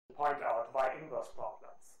point out why inverse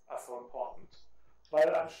problems are so important.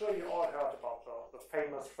 Well, I'm sure you all heard about the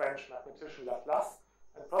famous French mathematician Laplace,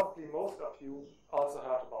 and probably most of you also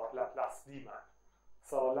heard about Laplace demon.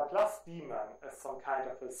 So Laplace demon is some kind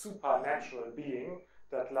of a supernatural being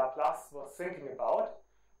that Laplace was thinking about,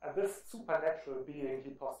 and this supernatural being,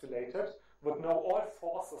 he postulated, would know all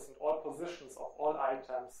forces and all positions of all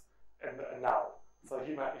items in the now. So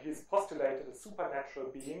he's postulated a supernatural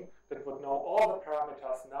being that would know all the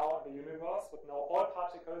parameters now in the universe, would know all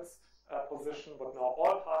particles' position, would know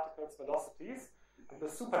all particles' velocities, and the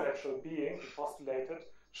supernatural being, he postulated,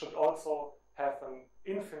 should also have an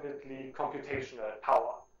infinitely computational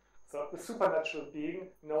power. So if the supernatural being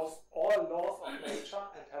knows all laws of nature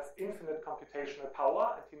and has infinite computational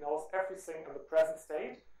power, and he knows everything in the present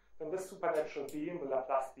state, then this supernatural being, the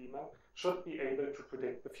Laplace demon, should be able to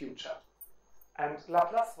predict the future. And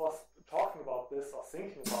Laplace was talking about this or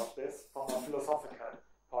thinking about this from a philosophical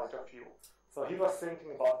point of view. So he was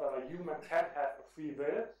thinking about whether human can have a free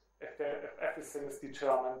will if everything is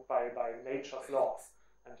determined by nature's laws.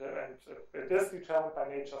 And if it is determined by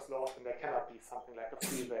nature's laws, then there cannot be something like a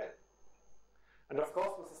free will. And of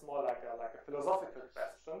course, this is more like a philosophical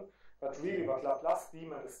question, but really what Laplace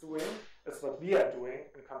demon is doing is what we are doing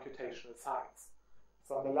in computational science.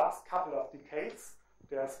 So in the last couple of decades,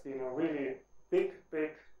 there's been a really big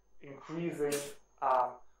increasing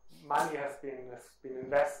money has been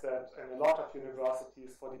invested in a lot of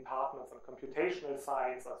universities for departments on computational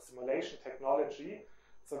science or simulation technology.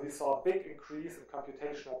 So we saw a big increase in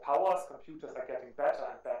computational powers. Computers are getting better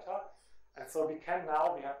and better. And so we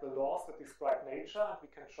have the laws that describe nature, and we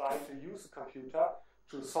can try to use a computer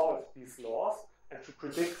to solve these laws and to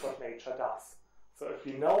predict what nature does. So if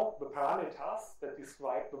we know the parameters that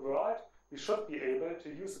describe the world, we should be able to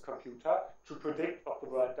use a computer to predict what the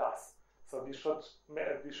world does. So we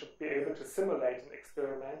should be able to simulate an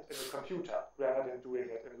experiment in a computer rather than doing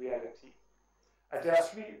it in reality. And there are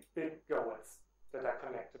three big goals that are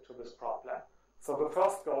connected to this problem. So the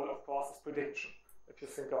first goal, of course, is prediction. If you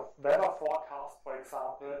think of weather forecast, for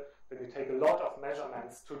example, then you take a lot of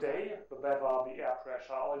measurements today, the weather, the air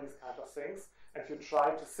pressure, all these kind of things, and you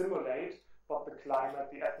try to simulate what the climate,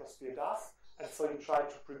 the atmosphere does, and so you try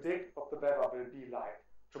to predict what the weather will be like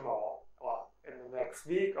tomorrow or in the next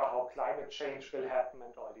week, or how climate change will happen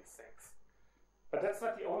and all these things. But that's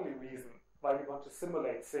not the only reason why we want to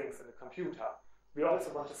simulate things in a computer. We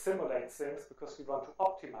also want to simulate things because we want to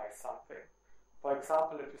optimize something. For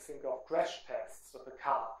example, if you think of crash tests of a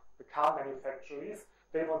car, the car manufacturers,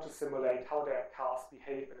 they want to simulate how their cars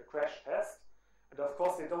behave in a crash test. And of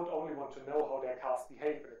course, they don't only want to know how their cars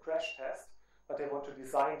behave in a crash test, but they want to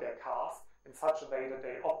design their cars in such a way that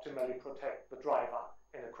they optimally protect the driver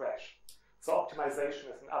in a crash. So optimization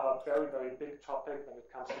is another very big topic when it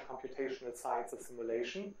comes to computational science and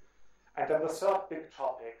simulation. And then the third big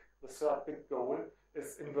topic, the third big goal,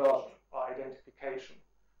 is inversion or identification.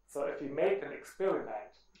 So if we make an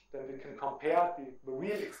experiment, then we can compare the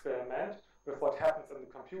real experiment with what happens in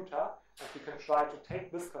the computer, and we can try to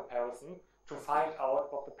take this comparison to find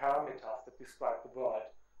out what the parameters that describe the world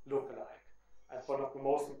look like. And one of the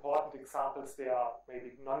most important examples there are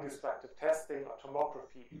maybe non-destructive testing or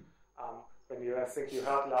tomography. I think you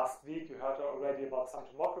heard last week, you heard already about some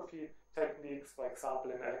tomography techniques, for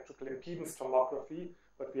example, in electrical impedance tomography.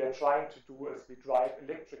 What we are trying to do is we drive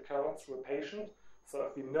electric currents through a patient. So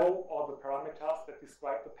if we know all the parameters that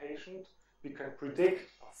describe the patient, we can predict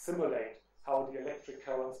or simulate how the electric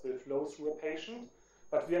currents will flow through a patient.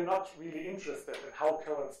 But we are not really interested in how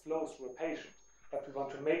currents flow through a patient. But we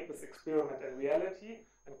want to make this experiment in reality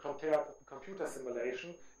and compare it with the computer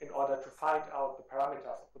simulation in order to find out the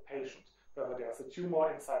parameters of the patient, whether there's a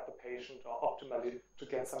tumor inside the patient or optimally to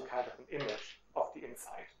get some kind of an image of the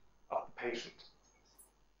inside of the patient.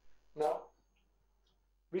 Now,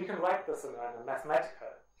 we can write this in a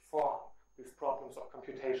mathematical form, these problems of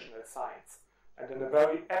computational science. And in a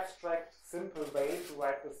very abstract, simple way to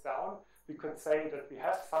write this down, we could say that we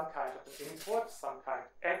have some kind of an input, some kind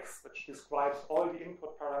X, which describes all the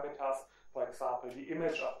input parameters, for example, the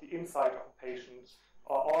image of the inside of a patient,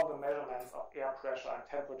 or all the measurements of air pressure and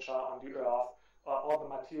temperature on the earth, or all the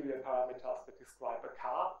material parameters that describe a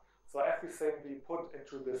car. So everything we put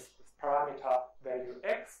into this parameter value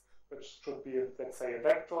X, which should be, let's say, a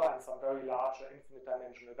vector and some very large infinite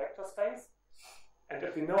dimensional vector space. And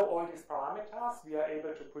if we know all these parameters, we are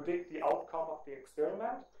able to predict the outcome of the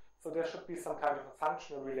experiment. So there should be some kind of a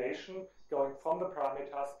functional relation going from the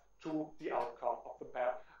parameters to the outcome of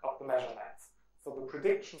the measurements. So the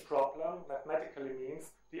prediction problem mathematically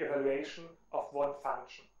means the evaluation of one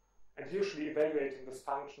function. And usually evaluating this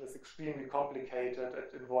function is extremely complicated.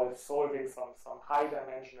 It involves solving some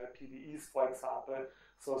high-dimensional PDEs, for example.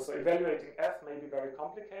 So evaluating f may be very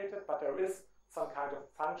complicated, but there is some kind of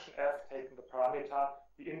function f taking the parameter,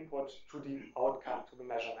 the input, to the outcome, to the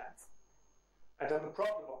measurements. And then the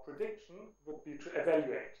problem of prediction would be to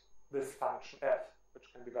evaluate this function f, which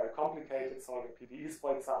can be very complicated, solving PDEs,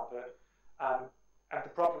 for example. And the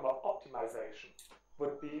problem of optimization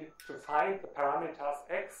would be to find the parameters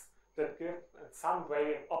x that give in some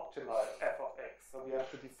way an optimal f of x. So we have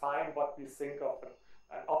to define what we think of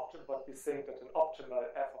what we think that an optimal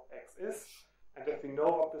f of x is. And if we know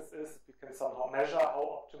what this is, we can somehow measure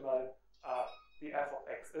how optimal the f of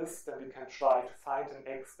x is, then we can try to find an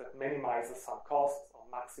x that minimizes some costs or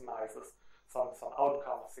maximizes some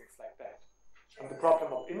outcome or things like that. And the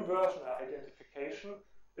problem of inversion or identification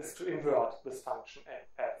is to invert this function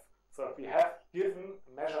f. So if we have given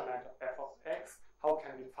a measurement of f of x, how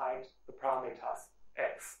can we find the parameters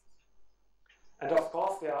x? And of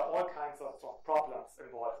course, there are all kinds of problems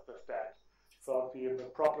involved with that. So the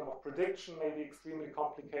problem of prediction may be extremely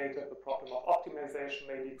complicated, the problem of optimization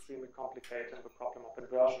may be extremely complicated, and the problem of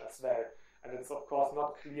inversion as well. And it's of course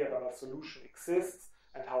not clear whether a solution exists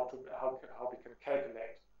and how we can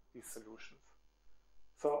calculate these solutions.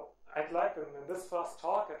 So I'd like, in this first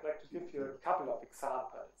talk, I'd like to give you a couple of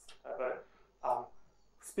examples. I will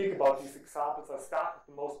speak about these examples. I start with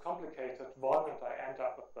the most complicated one, and I end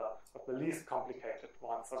up with the least complicated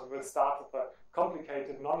one. So we'll start with a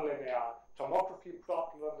complicated nonlinear tomography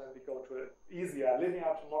problem, then we go to an easier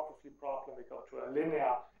linear tomography problem, we go to a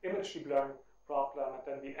linear image deblurring problem, and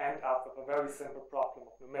then we end up with a very simple problem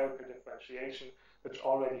of numerical differentiation, which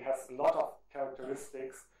already has a lot of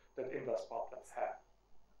characteristics that inverse problems have.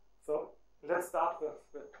 So let's start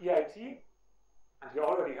with EIT. And you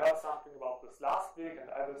already heard something about this last week, and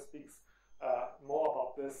I will speak more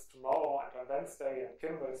about this tomorrow and on Wednesday, and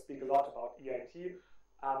Kim will speak a lot about EIT.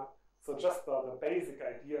 So just the basic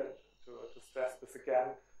idea to stress this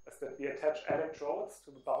again is that we attach electrodes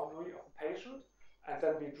to the boundary of the patient, and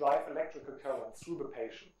then we drive electrical currents through the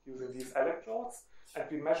patient using these electrodes, and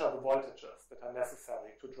we measure the voltages that are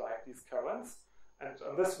necessary to drive these currents. And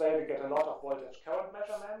in this way, we get a lot of voltage current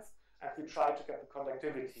measurements, and we try to get the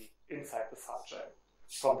conductivity inside the subject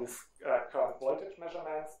from these current voltage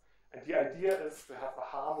measurements. And the idea is to have a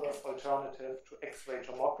harmless alternative to X-ray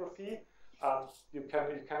tomography. You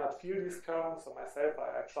cannot feel these currents. So myself,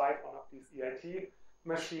 I tried one of these EIT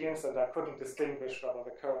machines, and I couldn't distinguish whether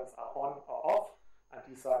the currents are on or off. And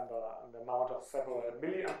these are in the amount of several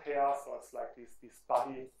milliamperes. So it's like these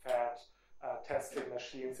body-fed testing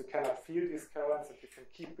machines. You cannot feel these currents, and you can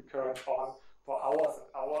keep the current on for hours and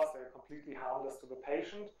hours. They're completely harmless to the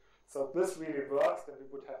patient. So if this really works, then we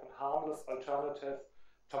would have a harmless alternative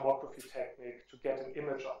tomography technique to get an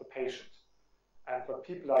image of the patient. And what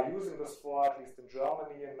people are using this for, at least in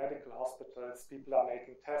Germany, in medical hospitals, people are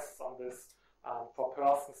making tests on this for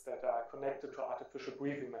persons that are connected to artificial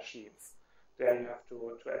breathing machines. There you have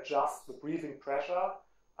to adjust the breathing pressure.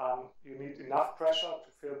 You need enough pressure to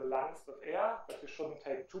fill the lungs with air, but you shouldn't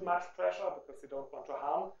take too much pressure because you don't want to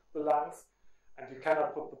harm the lungs. And you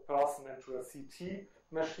cannot put the person into a CT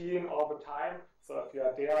machine all the time. So if you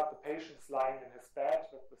are there, the patient's lying in his bed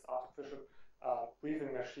with this artificial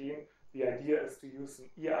breathing machine. The idea is to use an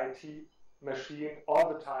EIT machine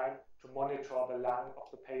all the time to monitor the lung of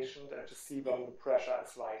the patient and to see whether the pressure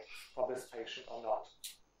is right for this patient or not.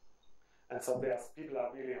 And so people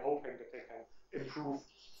are really hoping that they can improve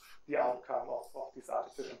the outcome of this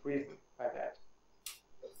artificial breathing by that.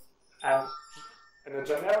 And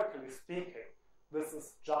generically speaking, this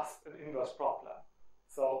is just an inverse problem.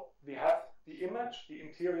 So we have the image, the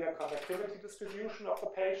interior conductivity distribution of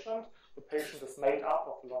the patient. The patient is made up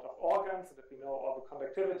of a lot of organs, and if we know all the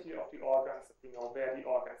conductivity of the organs, if we know where the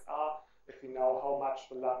organs are, if we know how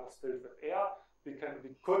much the lung is filled with air, we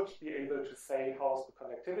could be able to say how's the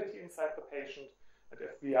conductivity inside the patient. And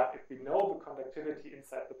if we know the conductivity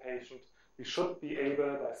inside the patient, we should be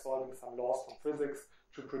able, by solving some laws from physics,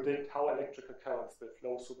 to predict how electrical currents will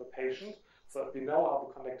flow through the patient. So if we know how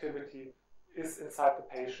the conductivity is inside the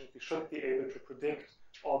patient, we should be able to predict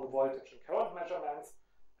all the voltage and current measurements.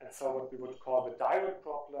 And so what we would call the direct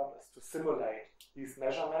problem is to simulate these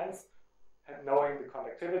measurements and knowing the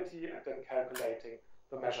conductivity and then calculating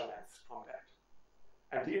the measurements from that.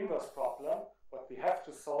 And the inverse problem, what we have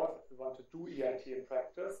to solve if we want to do EIT in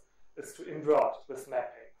practice, is to invert this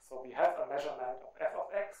mapping. So we have a measurement of f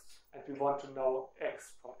of x, and we want to know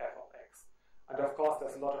x from f of x. And of course,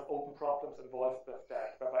 there's a lot of open problems involved with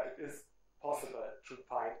that, whether it is possible to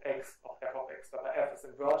find x of f of x, whether f is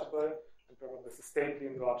invertible, and whether this is stably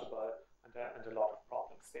invertible, and a lot of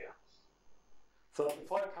problems there. So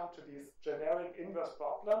before I come to these generic inverse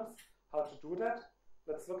problems, how to do that,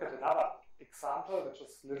 let's look at another example, which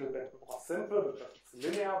is a little bit more simple because it's a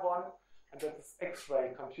linear one, and that is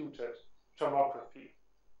X-ray computed tomography.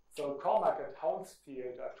 So Cormack and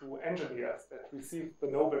Hounsfield are two engineers that received the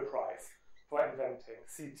Nobel Prize for inventing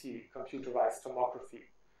CT, computerized tomography.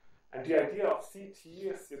 And the idea of CT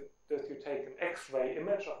is that you take an X-ray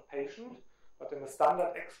image of a patient, but in a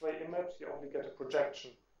standard X-ray image, you only get a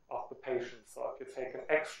projection of the patient. So if you take an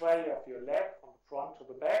X-ray of your leg from the front to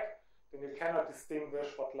the back, then you cannot distinguish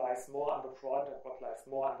what lies more on the front and what lies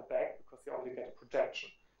more on the back because you only get a projection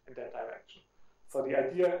in that direction. So the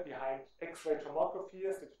idea behind X-ray tomography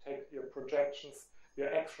is that you take your projections,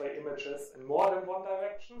 your X-ray images in more than one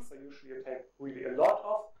direction. So usually you take really a lot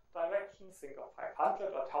of directions, think of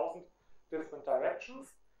 500 or 1,000 different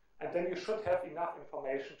directions, and then you should have enough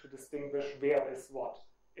information to distinguish where is what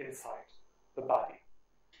inside the body.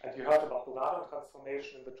 And you heard about the radon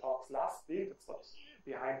transformation in the talks last week. That's what's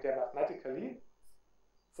behind there mathematically.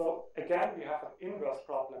 So again, we have an inverse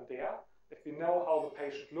problem there. If we know how the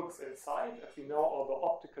patient looks inside, if we know all the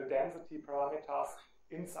optical density parameters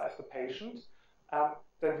inside the patient,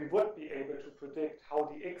 then we would be able to predict how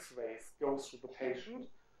the X-rays go through the patient.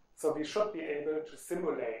 So we should be able to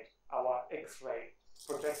simulate our X-ray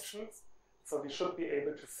projections. So we should be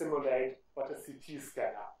able to simulate what a CT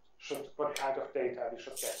scanner what kind of data we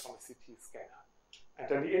should get from a CT scanner. And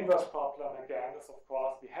then the inverse problem again is, of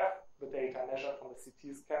course, we have the data measured from the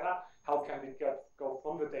CT scanner. How can we go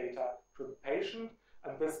from the data to the patient?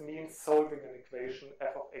 And this means solving an equation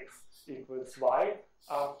f of x equals y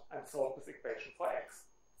and solve this equation for x.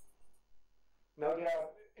 Now there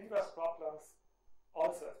are inverse problems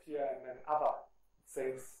also appear in other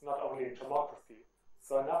things, not only in tomography.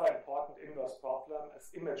 So another important inverse problem is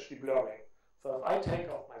image deblurring. So if I take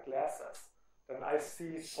off my glasses, then I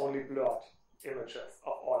see only blurred images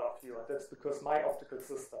of all of you, and that's because my optical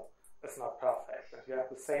system is not perfect. And you have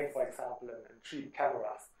the same, for example, in cheap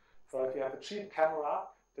cameras. So if you have a cheap camera,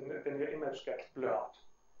 then your image gets blurred.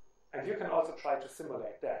 And you can also try to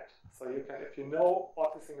simulate that. So you can, if you know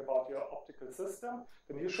everything about your optical system,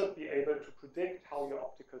 then you should be able to predict how your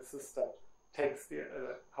optical system takes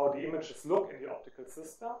how the images look in the optical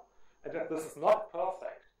system. And if this is not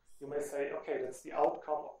perfect, you may say, okay, that's the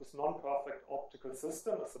outcome of this non-perfect optical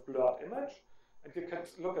system as a blurred image. And you can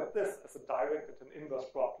look at this as a direct and an inverse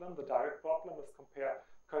problem. The direct problem is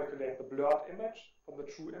calculate the blurred image from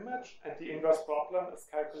the true image, and the inverse problem is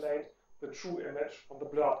calculate the true image from the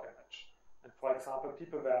blurred image. And for example,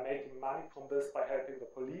 people were making money from this by helping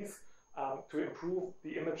the police to improve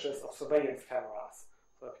the images of surveillance cameras.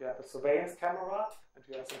 So if you have a surveillance camera and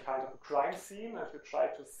you have some kind of a crime scene and you try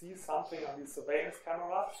to see something on these surveillance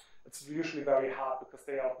cameras, it's usually very hard because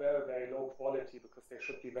they are very, very low quality because they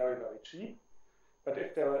should be very, very cheap. But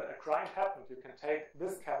if a crime happened, you can take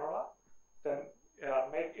this camera, then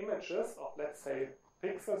make images of, let's say,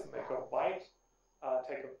 pixels. You make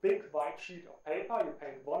take a big white sheet of paper, you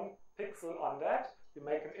paint one pixel on that, you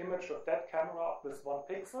make an image of that camera of this one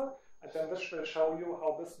pixel, and then this will show you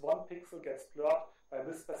how this one pixel gets blurred by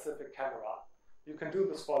this specific camera. You can do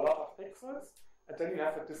this for a lot of pixels, and then you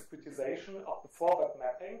have a discretization of the forward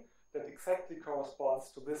mapping that exactly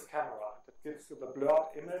corresponds to this camera. That gives you the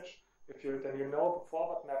blurred image. Then you know the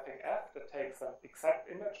forward mapping F that takes an exact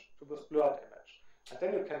image to this blurred image. And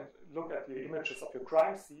then you can look at the images of your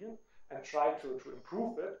crime scene and try to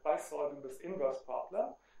improve it by solving this inverse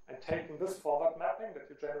problem and taking this forward mapping that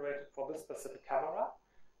you generated for this specific camera,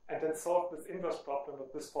 and then solve this inverse problem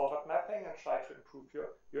with this forward mapping and try to improve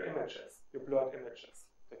your images, your blurred images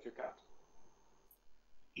that you got.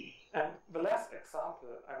 And the last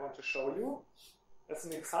example I want to show you is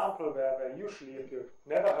an example where usually, if you've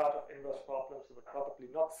never heard of inverse problems, you would probably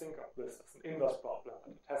not think of this as an inverse problem,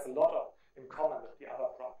 but it has a lot in common with the other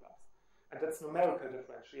problems. And that's numerical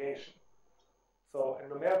differentiation. So in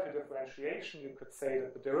numerical differentiation, you could say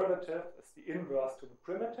that the derivative is the inverse to the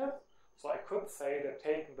primitive. So I could say that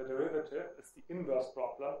taking the derivative is the inverse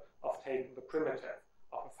problem of taking the primitive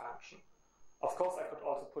of a function. Of course, I could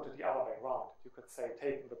also put it the other way around. You could say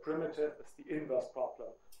taking the primitive is the inverse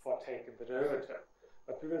problem for taking the derivative.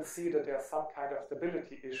 But we will see that there are some kind of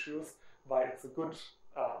stability issues why it's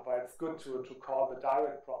good to call the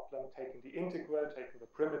direct problem taking the integral, taking the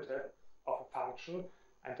primitive of a function,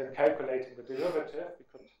 and then calculating the derivative.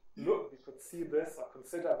 We could see this or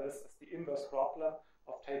consider this as the inverse problem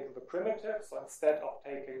of taking the primitive. So instead of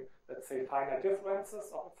taking, let's say, finite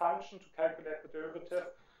differences of a function to calculate the derivative,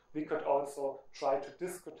 we could also try to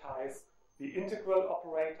discretize the integral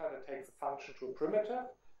operator that takes a function to a primitive,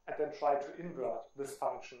 and then try to invert this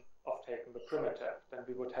function of taking the primitive. Then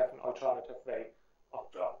we would have an alternative way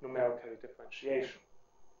of numerical differentiation.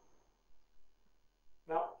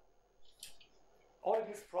 Now, all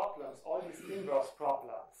these problems, all these inverse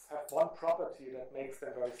problems, have one property that makes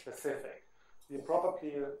them very specific. You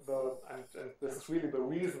probably will, and this is really the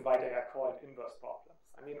reason why they are called inverse problems.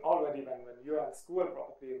 I mean, already when you're in school,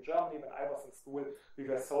 probably in Germany, when I was in school, we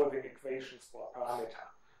were solving equations for a parameter.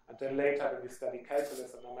 And then later, when we study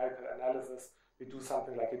calculus and numerical analysis, we do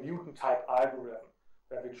something like a Newton-type algorithm,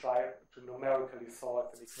 where we try to numerically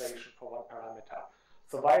solve an equation for one parameter.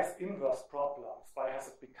 So why is inverse problems? Why has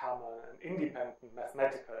it become an independent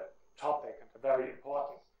mathematical topic and a very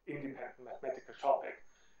important independent mathematical topic?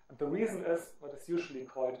 And the reason is what is usually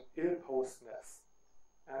called ill-postness.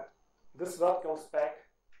 And this word goes back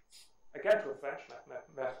again to a French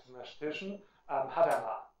mathematician,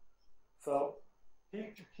 Hadamard. So he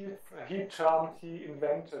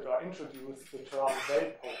invented or introduced the term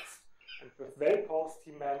well-post. And with well-post,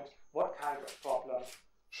 he meant what kind of problems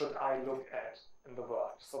should I look at in the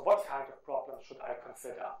world? So what kind of problems should I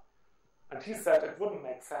consider? And he said it wouldn't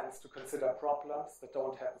make sense to consider problems that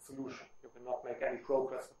don't have a solution. You will not make any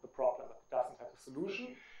progress with the problem if it doesn't have a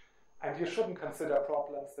solution. And you shouldn't consider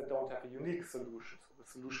problems that don't have a unique solution. So the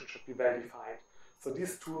solution should be well defined. So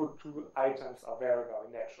these two items are very, very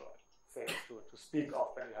natural things to speak of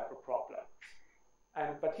when you have a problem.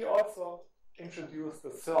 But he also introduced the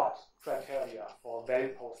third criteria for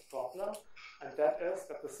well-posed problem, and that is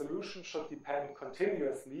that the solution should depend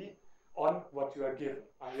continuously on what you are given,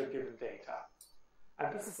 on your given data.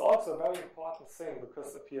 And this is also a very important thing,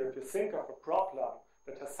 because if you think of a problem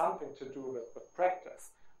that has something to do with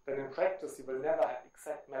practice, then in practice you will never have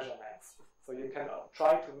exact measurements. So you can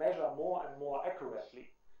try to measure more and more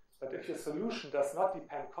accurately. But if your solution does not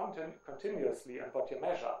depend continuously on what you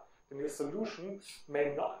measure, then your solution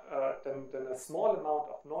may not, then a small amount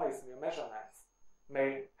of noise in your measurements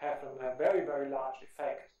may have a very, very large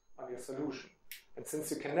effect on your solution. And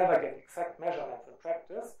since you can never get exact measurements in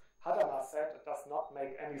practice, Hadamard said it does not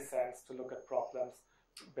make any sense to look at problems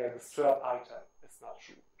where the third item is not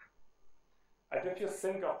true. And if you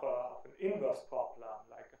think of an inverse problem,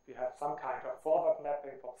 like if you have some kind of forward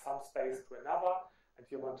mapping from some space to another, and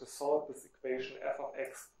you want to solve this equation f of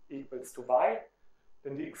x equals to y,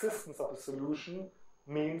 then the existence of a solution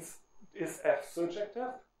means is f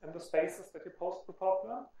surjective in the spaces that you pose the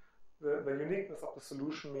problem. The uniqueness of the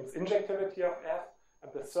solution means injectivity of f,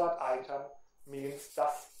 and the third item means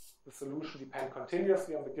does the solution depend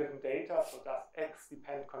continuously on the given data, so does x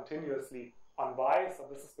depend continuously on y, so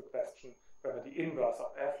this is the question whether the inverse of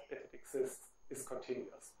f, if it exists, is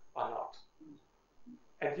continuous or not.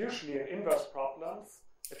 And usually in inverse problems,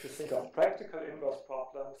 if you think of practical inverse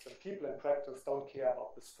problems, then people in practice don't care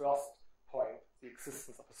about this first point, the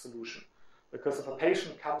existence of a solution. Because if a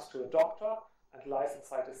patient comes to a doctor and lies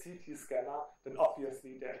inside a CT scanner, then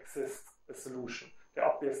obviously there exists a solution.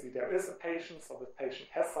 There is a patient, so the patient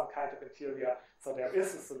has some kind of interior, so there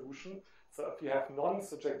is a solution. So if you have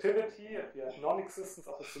non-subjectivity, if you have non-existence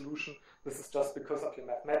of a solution, this is just because of your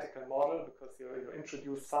mathematical model, because you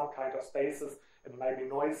introduce some kind of spaces, and maybe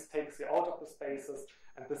noise takes you out of the spaces,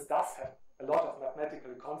 and this does have a lot of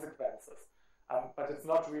mathematical consequences, but it's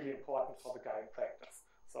not really important for the guy in practice.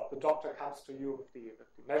 So if the doctor comes to you with the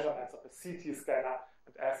measurements of a CT scanner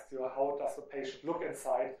and asks you how does the patient look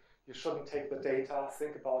inside, you shouldn't take the data,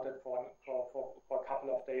 think about it for a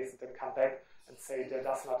couple of days, and then come back and say there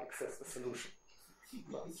does not exist a solution.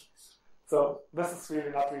 So this is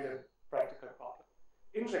really not really a practical problem.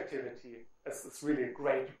 Injectivity is really a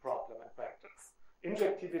great problem in practice.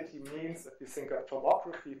 Injectivity means, if you think of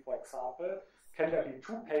tomography, for example, can there be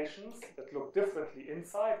two patients that look differently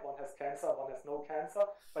inside? One has cancer, one has no cancer,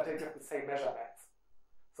 but they give the same measurements.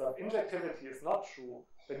 So if injectivity is not true,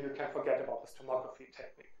 then you can forget about this tomography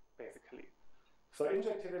technique, basically. So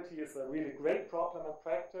injectivity is a really great problem in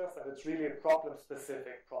practice, and it's really a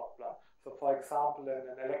problem-specific problem. So for example, in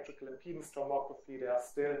an electrical impedance tomography, there are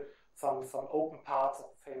still some open parts of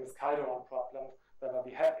the famous Calderon problem, where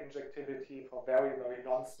we have injectivity for very, very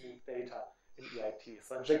non-smooth data in EIT.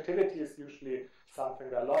 So injectivity is usually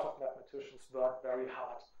something where a lot of mathematicians work very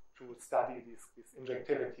hard to study this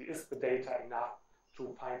injectivity. Is the data enough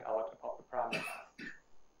to find out about the parameters?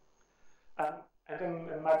 And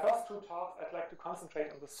in my first two talks, I'd like to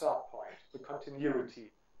concentrate on the third point, the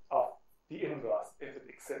continuity of the inverse, if it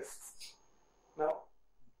exists. Now,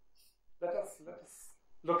 let us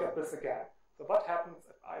look at this again. So what happens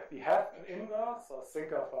if we have an inverse? So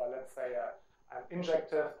think of, let's say, an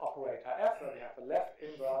injective operator f, where we have a left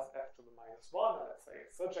inverse f to the minus 1, or let's say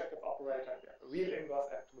a surjective operator, we have a real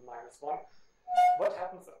inverse f to the minus 1. What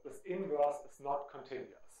happens if this inverse is not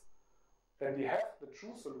continuous? then we have the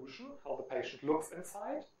true solution, how the patient looks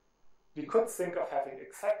inside. We could think of having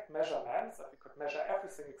exact measurements, that we could measure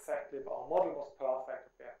everything exactly if our model was perfect,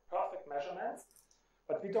 if we have perfect measurements.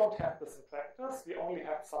 But we don't have this in practice. We only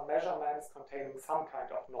have some measurements containing some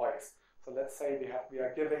kind of noise. So let's say we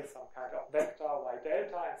are giving some kind of vector y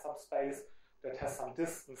delta in some space that has some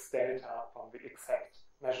distance delta from the exact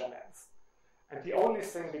measurements. And the only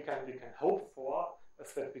thing we can hope for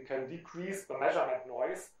is that we can decrease the measurement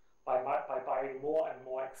noise by buying more and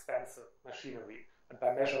more expensive machinery. And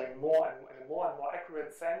by measuring more and in a more and more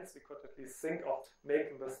accurate sense, we could at least think of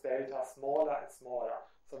making this delta smaller and smaller.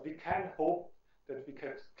 So we can hope that we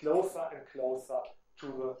get closer and closer to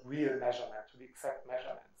the real measurement, to the exact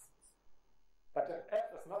measurements. But if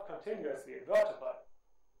f is not continuously invertible,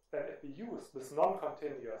 then if we use this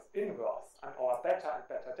non-continuous inverse on our better and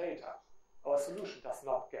better data, our solution does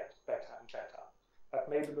not get better and better. But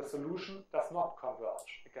maybe the solution does not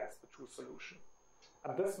converge against the true solution.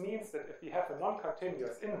 And this means that if we have a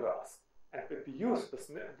non-continuous inverse, and if we use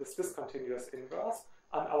this discontinuous inverse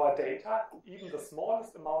on our data, even the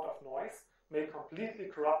smallest amount of noise may completely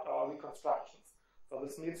corrupt our reconstructions. So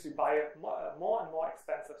this means we buy more and more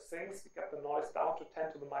expensive things. We get the noise down to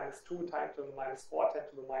 10 to the minus 2, 10 to the minus 4, 10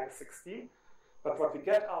 to the minus 16. But what we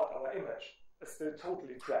get out, our image, is still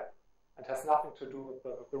totally crap and has nothing to do with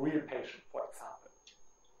the real patient, for example.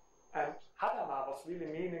 And Hadamard was really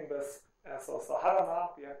meaning this. So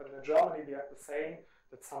Hadamard, in Germany, we have the saying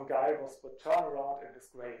that some guy would turn around in his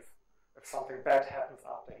grave if something bad happens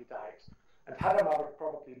after he died. And Hadamard would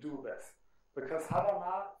probably do this, because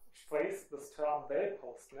Hadamard phrased this term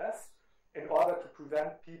well-postness in order to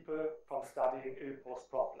prevent people from studying ill-posed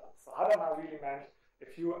problems. So Hadamard really meant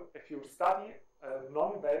if you study a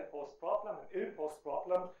non-well-posed problem, an ill-posed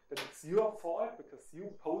problem, then it's your fault because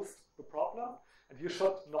you posed the problem, and you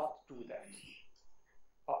should not do that.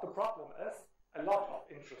 But the problem is, a lot of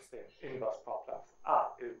interesting inverse problems are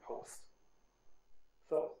ill-posed.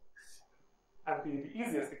 So, and the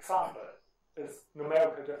easiest example is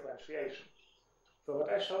numerical differentiation. So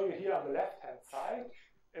what I show you here on the left-hand side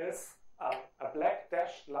is a black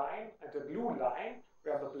dashed line and a blue line,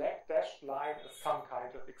 where the black dashed line is some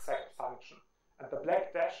kind of exact function. And the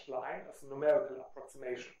black dashed line is a numerical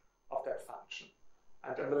approximation of that function.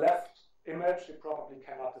 And in the left image, you probably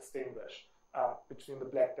cannot distinguish between the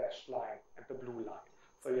black dashed line and the blue line.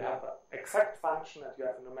 So you have an exact function and you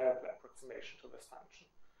have a numerical approximation to this function.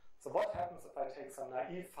 So what happens if I take some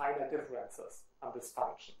naive finite differences on these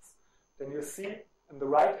functions? Then you see in the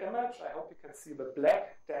right image, I hope you can see the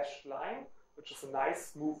black dashed line, which is a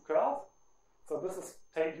nice smooth curve. So this is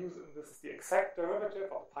the exact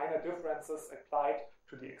derivative of finite differences applied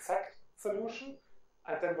to the exact solution.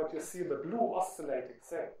 And then what you see in the blue oscillating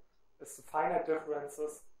thing is the finite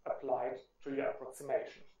differences applied to your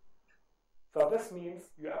approximation. So this means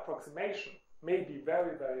your approximation may be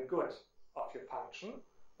very, very good of your function,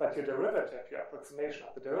 but your derivative, your approximation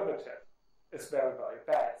of the derivative, is very, very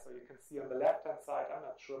bad. So you can see on the left-hand side, I'm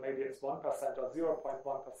not sure, maybe it's 1% or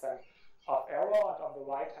 0.1% of error, and on the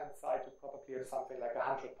right-hand side, you probably have something like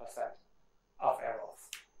 100% of errors.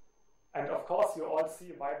 And of course, you all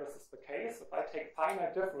see why this is the case. If I take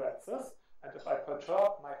finite differences, and if I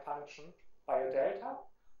perturb my function by a delta,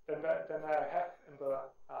 then I have in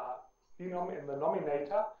the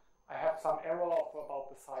nominator, I have some error of about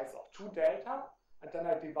the size of 2 delta, and then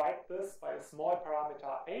I divide this by a small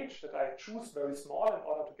parameter h that I choose very small in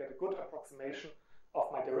order to get a good approximation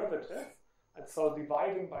of my derivative. And so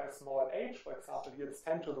dividing by a small h, for example, here it's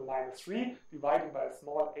 10 to the minus 3, dividing by a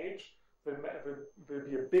small h will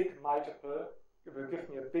be a big multiple, it will give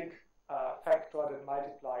me a big factor that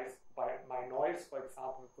multiplies by my noise, for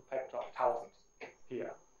example, with the factor of 1000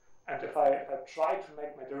 here. And if I try to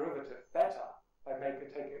make my derivative better by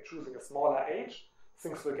choosing a smaller h,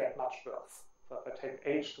 things will get much worse. So if I take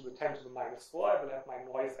h to the 10 to the minus 4, I will have my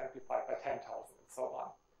noise amplified by 10,000 and so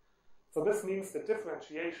on. So this means that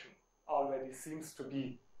differentiation already seems to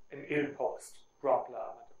be an ill-posed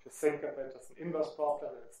problem. And if you think of it as an inverse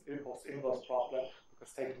problem, it's an ill-posed inverse problem,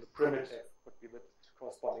 because taking the primitive would be the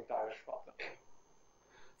corresponding Dirichlet problem.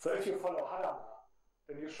 So if you follow Hadamard,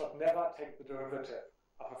 then you should never take the derivative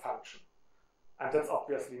of a function. And that's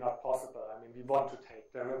obviously not possible. I mean, we want to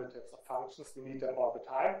take derivatives of functions, we need them all the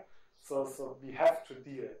time. So we have to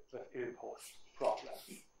deal with ill-posed problems.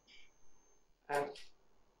 And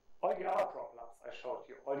all the other problems I showed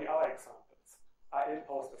you, all the other examples, are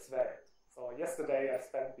ill-posed as well. So yesterday I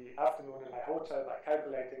spent the afternoon in my hotel by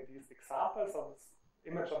calculating these examples. So this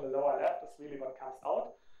image on the lower left is really what comes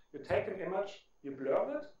out. You take an image, you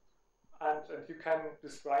blur it, and you can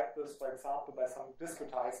describe this, for example, by some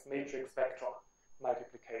discretized matrix vector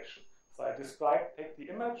multiplication. So I take the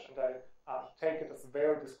image and I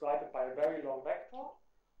describe it by a very long vector.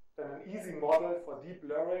 Then an easy model for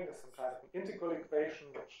deblurring is some kind of an integral equation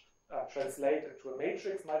which translates into a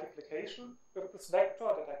matrix multiplication with this vector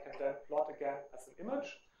that I can then plot again as an image.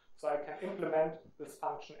 So I can implement this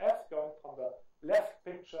function f going from the left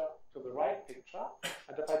picture to the right picture.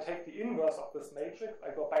 And if I take the inverse of this matrix,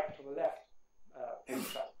 I go back to the left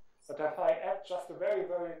picture. But if I add just a very,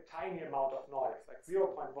 very tiny amount of noise, like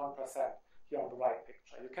 0.1% here on the right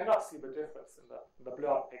picture, you cannot see the difference in the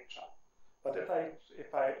blurred picture. But if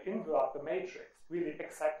I invert the matrix, really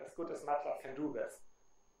exact as good as MATLAB can do this,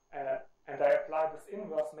 and I apply this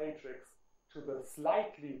inverse matrix to the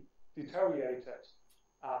slightly deteriorated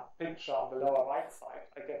picture on the lower right side,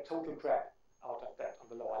 I get total crap out of that on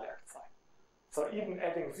the lower left side. So even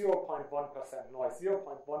adding 0.1% noise,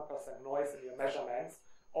 0.1% noise in your measurements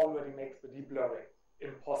already makes the deblurring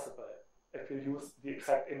impossible if you use the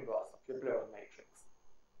exact inverse of your blurring matrix.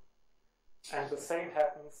 And the same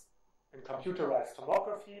happens in computerized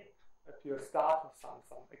tomography. If you start with some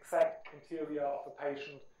exact interior of a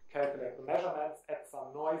patient, calculate the measurements, add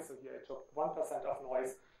some noise, so here I took 1% of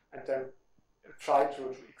noise, and then try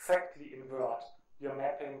to exactly invert your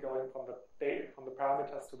mapping going from the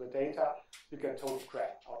parameters to the data, you get total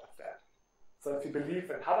crap out of that. So if you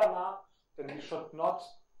believe in Hadamard, then you should not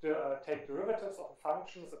take derivatives of the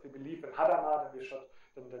functions. If you believe in Hadamard,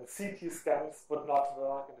 then CT scans would not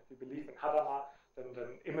work, and if you believe in Hadamard, then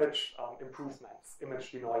image improvements,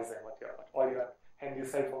 image denoising, what all your handy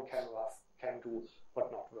cell phone cameras can do,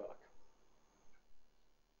 would not work.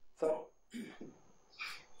 So,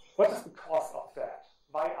 what is the cause of that?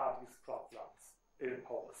 Why are these problems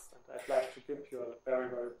ill-posed? And I'd like to give you a very,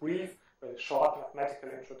 very brief, very short mathematical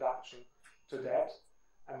introduction to that.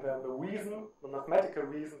 And then the mathematical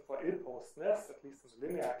reason for ill-posedness, at least in the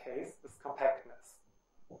linear case, is compactness.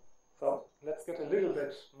 So let's get a little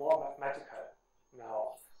bit more mathematical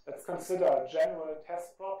now. Let's consider a general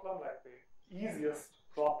test problem, like the easiest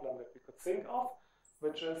problem that we could think of,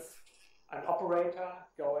 which is an operator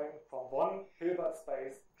going from one Hilbert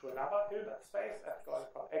space to another Hilbert space, f going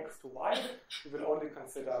from x to y. We will only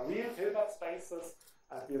consider real Hilbert spaces,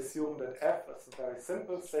 and we assume that f is a very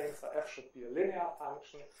simple thing, so f should be a linear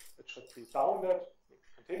function, it should be bounded,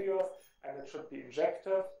 continuous, and it should be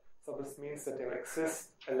injective. So this means that there exists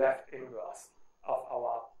a left inverse of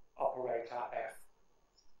our operator f.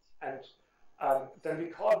 And then we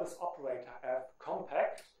call this operator f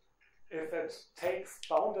compact if it takes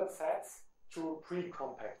bounded sets to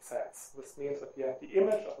pre-compact sets. This means that we have the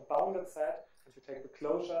image of a bounded set, and we take the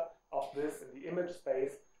closure of this in the image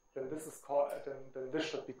space, then this is called, then this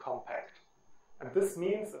should be compact. And this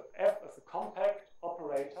means that f is a compact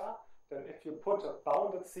operator, then if you put a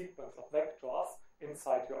bounded sequence of vectors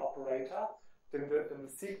inside your operator, then the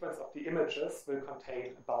sequence of the images will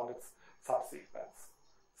contain a bounded subsequence.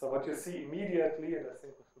 So what you see immediately, and I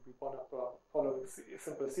think this will be one of the following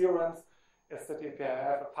simple theorems, is that if you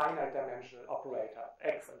have a finite dimensional operator,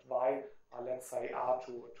 x and y are, let's say, r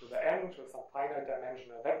to the n, to some finite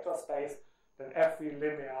dimensional vector space, then every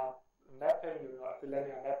linear mapping, every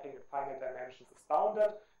linear mapping in finite dimensions is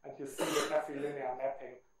bounded, and you see that every linear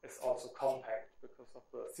mapping is also compact because of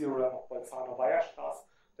the theorem of Bolzano-Weierstrass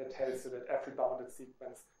that tells you that every bounded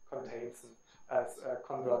sequence contains a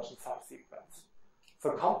convergent subsequence. So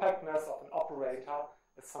compactness of an operator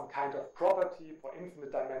is some kind of property for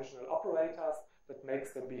infinite dimensional operators that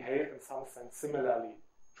makes them behave in some sense similarly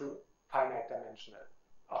to finite dimensional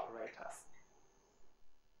operators.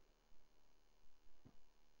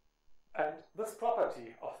 And this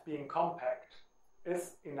property of being compact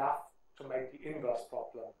is enough to make the inverse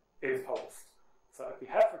problem ill-posed. So if we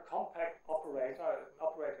have a compact operator, an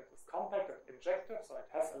operator that is compact and injective, so it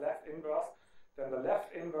has a left inverse, then the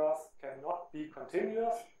left inverse cannot be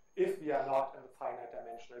continuous if we are not in the finite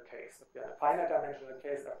dimensional case. If we are in a finite dimensional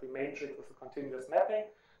case, every matrix is a continuous mapping,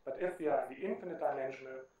 but if we are in the infinite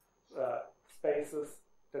dimensional spaces,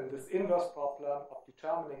 then this inverse problem of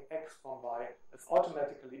determining x from y is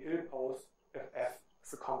automatically ill-posed if f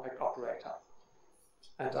is a compact operator.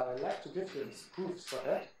 And I'd like to give you some proofs for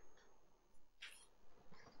that.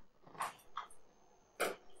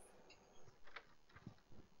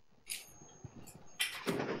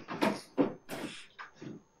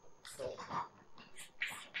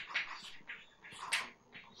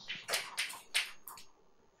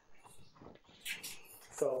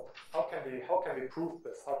 So how can we prove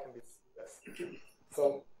this? How can we see this?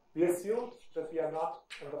 So we assumed that we are not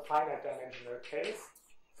in the finite dimensional case.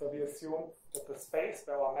 So we assume that the space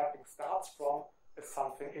where our mapping starts from is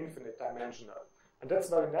something infinite dimensional. And that's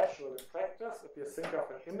very natural in practice. If you think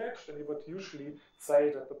of an image, then you would usually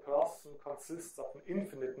say that the person consists of an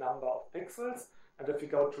infinite number of pixels. And if you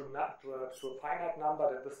go to a finite number,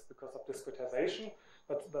 then this is because of discretization.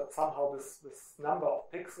 But somehow this number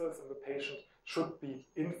of pixels in the patient should be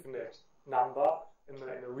infinite number in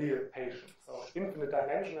a real patient. So infinite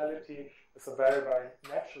dimensionality is a very, very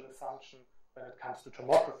natural assumption when it comes to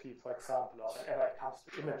tomography, for example, or whenever it comes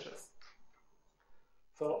to images.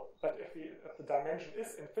 So, but if the dimension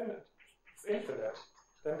is infinite,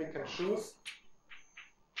 then we can choose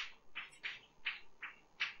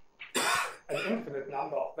an infinite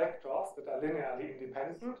number of vectors that are linearly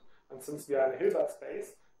independent. And since we are in a Hilbert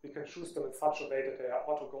space, we can choose them in such a way that they are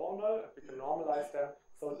orthogonal, and we can normalize them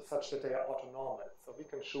such that they are orthonormal. So we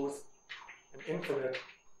can choose an infinite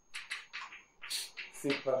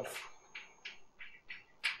sequence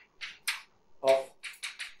of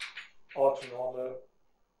orthonormal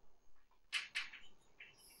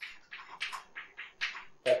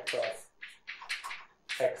vectors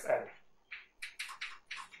xn.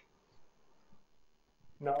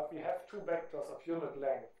 Now, if we have two vectors of unit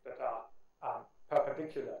length that are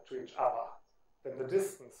perpendicular to each other, then the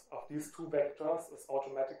distance of these two vectors is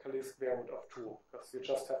automatically square root of 2, because you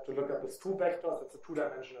just have to look at these two vectors. It's a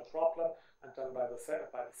two-dimensional problem, and then by the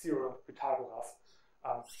theorem of Pythagoras,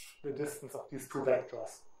 the distance of these two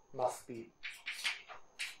vectors must be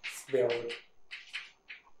square root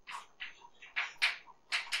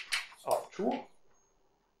of 2.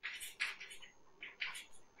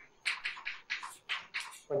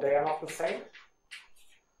 When they are not the same.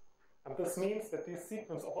 And this means that these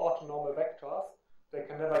sequence of orthonormal vectors, they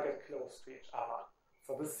can never get close to each other.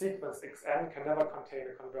 So this sequence xn can never contain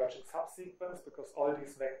a converging subsequence because all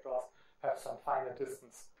these vectors have some finite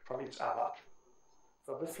distance from each other.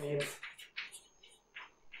 So this means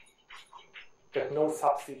that no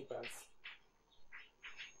subsequence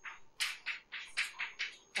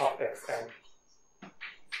of xn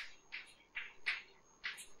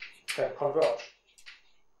can converge.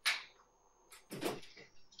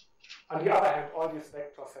 On the other hand, all these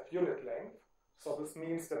vectors have unit length, so this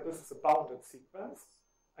means that this is a bounded sequence,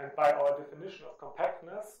 and by our definition of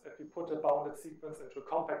compactness, if we put a bounded sequence into a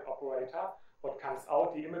compact operator, what comes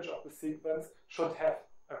out, the image of the sequence, should have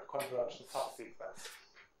a convergent subsequence.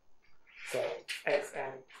 So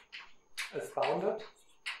xn is bounded,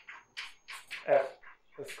 f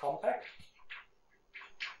is compact,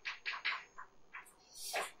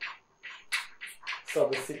 so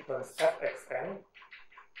the sequence fxn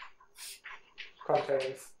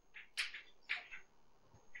contains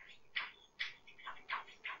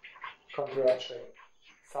converging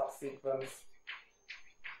subsequence.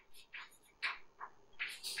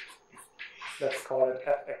 Let's call it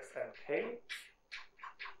fxnk.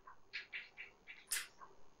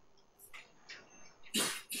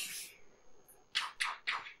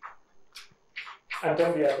 And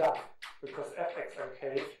then we are done, because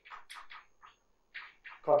fxnk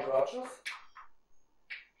converges.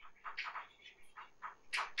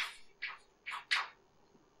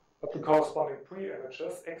 But the corresponding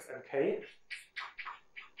pre-images, x and k,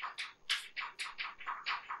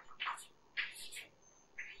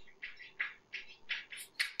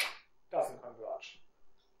 doesn't converge.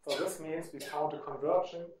 So this means we count the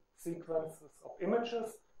converging sequences of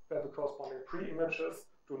images where the corresponding pre-images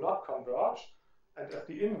do not converge, and if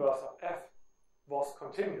the inverse of f was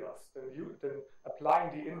continuous, then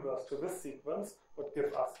applying the inverse to this sequence would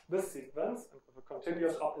give us this sequence, and with a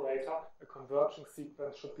continuous operator, a converging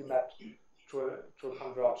sequence should be mapped to a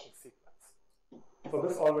converging sequence. So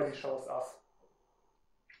this already shows us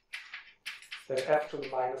that f to the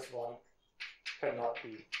minus 1 cannot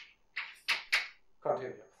be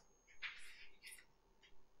continuous.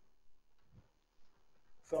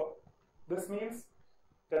 So this means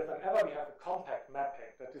that whenever we have a compact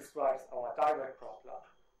mapping that describes our direct problem,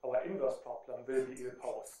 our inverse problem will be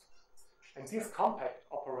ill-posed. And these compact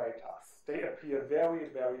operators, they appear very,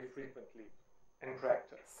 very frequently in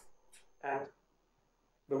practice. And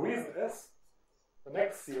the reason is, the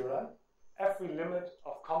next theorem, every limit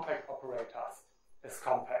of compact operators is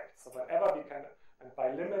compact. So whenever we can, and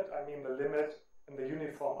by limit I mean the limit in the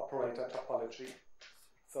uniform operator topology.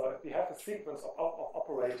 So if we have a sequence of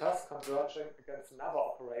operators converging against another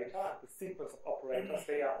operator, and the sequence of operators,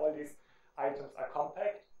 all these items are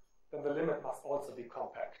compact, then the limit must also be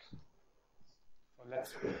compact. So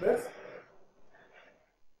let's do this.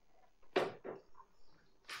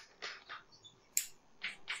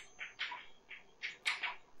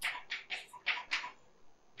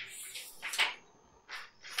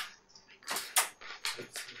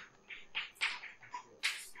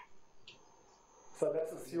 So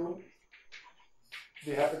let's assume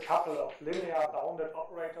we have a couple of linear bounded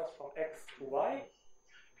operators from x to y,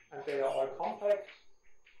 and they are all compact,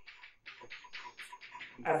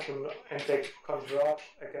 and they converge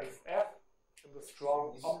against f in the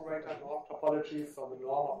strong operator norm topology, so the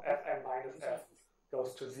norm of fn minus f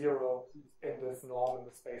goes to 0 in this norm in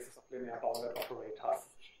the spaces of linear bounded operators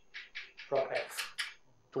from x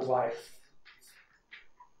to y.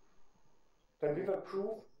 Then we will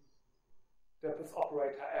prove that this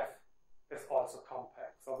operator f is also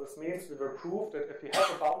compact. So this means we will prove that if we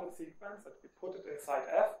have a bounded sequence and we put it inside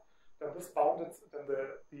f, then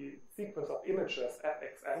the sequence of images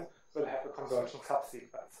fxn will have a converging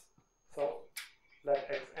subsequence. So let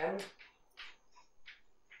xn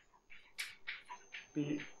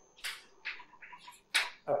be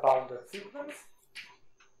a bounded sequence.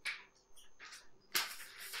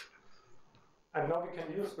 And now we can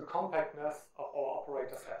use the compactness of our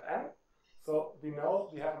operators fn. So we know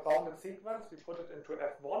we have a bounded sequence, we put it into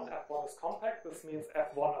f1, f1 is compact, this means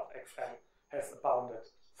f1 of xn has a bounded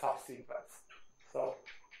subsequence. So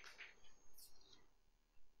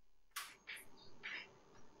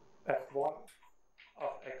f1 of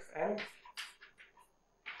xn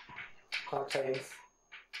contains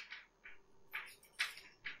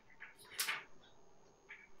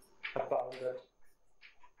a bounded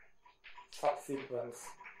subsequence.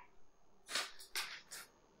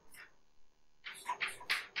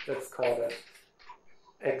 Let's call it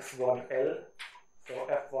x1l, so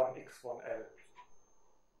f1 x1l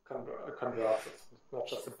converges. It's not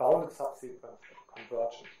just a bounded subsequence, but a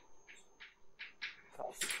convergent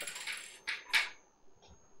subsequence.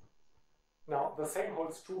 Now, the same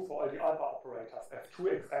holds true for all the alpha operators.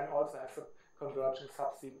 f2xn also has a converging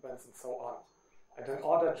subsequence and so on. And in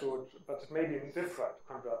order to, but it may be a different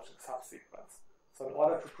converging subsequence. So in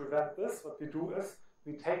order to prevent this, what we do is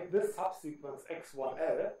we take this subsequence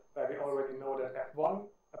x1l, where we already know that f1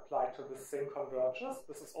 applied to this same converges.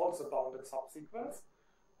 This is also a bounded subsequence.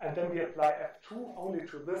 And then we apply f2 only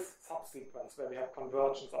to this subsequence, where we have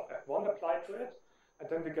convergence of f1 applied to it. And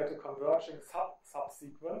then we get a converging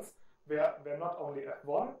subsequence, where not only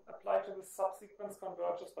f1 applied to this subsequence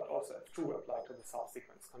converges, but also f2 applied to the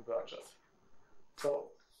subsequence converges. So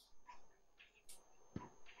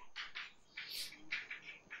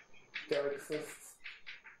there exists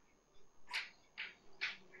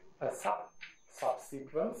a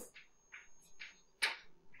subsequence,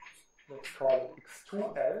 let's call it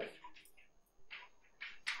x2l,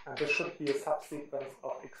 and this should be a subsequence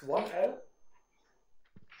of x1l,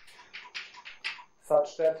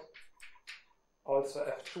 such that also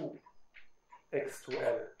f2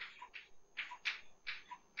 x2l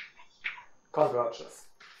converges.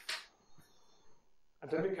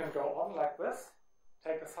 And then we can go on like this,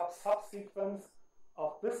 take a subsequence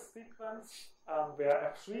of this sequence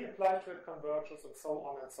where f3 applied to it converges, and so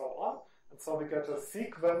on and so on. And so we get a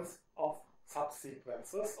sequence of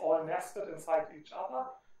subsequences, all nested inside each other.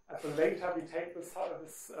 And the later we take this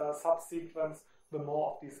subsequence, the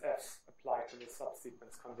more of these f's applied to the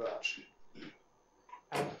subsequence converge.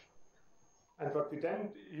 And what we then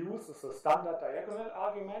use is a standard diagonal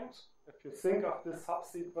argument. If you think of this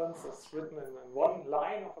subsequence as written in one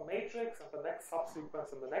line of a matrix and the next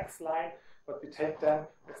subsequence in the next line, what we take then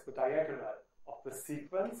is the diagonal of the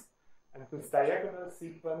sequence. And this diagonal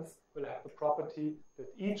sequence will have the property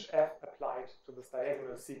that each f applied to this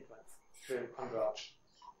diagonal sequence will converge.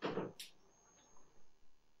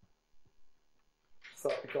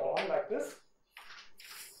 So we go on like this.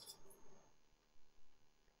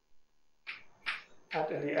 And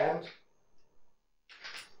in the end,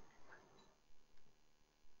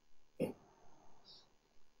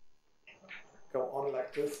 go on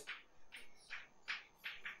like this.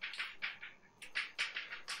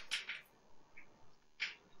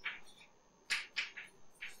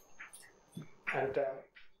 And then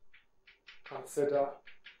consider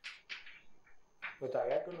the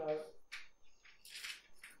diagonal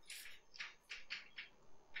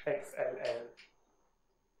XLL.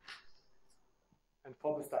 And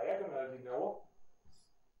for this diagonal, we know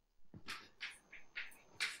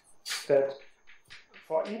that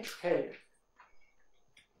for each k,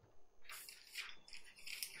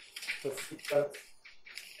 the sequence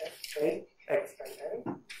xk,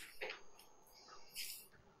 xln,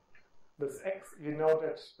 this x, we know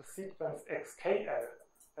that the sequence xkl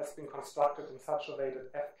has been constructed in such a way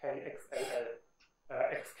that fk, xll,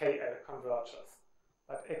 xkl converges.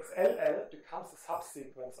 But xll becomes a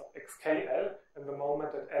subsequence of xkl in the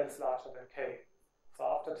moment that l is larger than k. So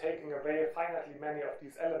after taking away finitely many of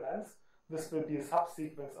these elements, this will be a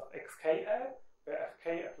subsequence of xkl, where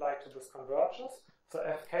fk applied to this converges. So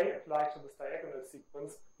fk applied to this diagonal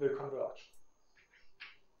sequence will converge.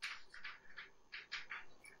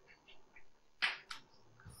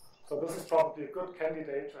 So this is probably a good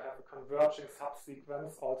candidate to have a converging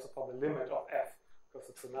subsequence also for the limit of f, because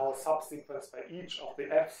it's now a subsequence where each of the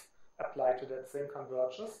f's applied to that thing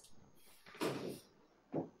converges. And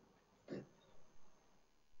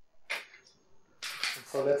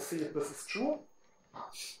so let's see if this is true.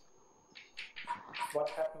 What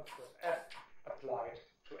happens with f applied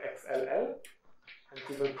to xll? And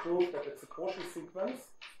we will prove that it's a Cauchy sequence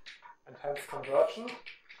and hence convergent.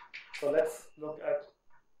 So let's look at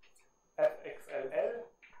fxll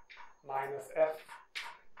minus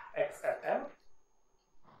fxmm.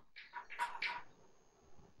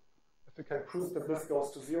 If we can prove that this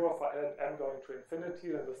goes to 0 for L and M going to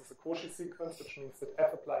infinity, then this is a Cauchy sequence, which means that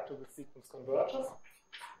f applied to the sequence converges.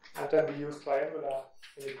 And then we use triangular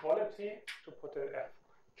inequality to put in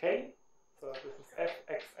fk. So this is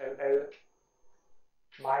fxll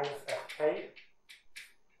minus fk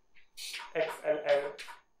xll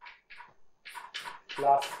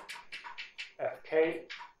plus fk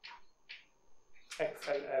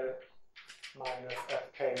xll minus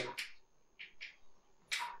fk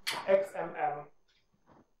xmm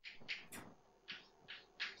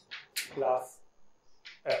plus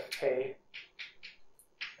fk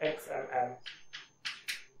xmm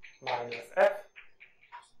minus f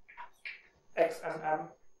xmm.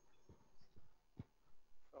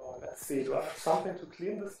 So let's see, do I have something to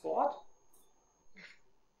clean this board?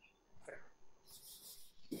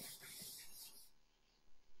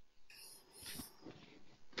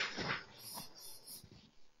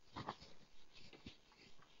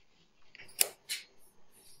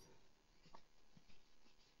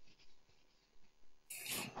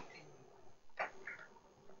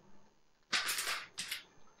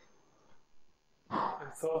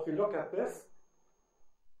 So if we look at this,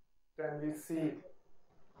 then we see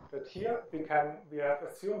that here we have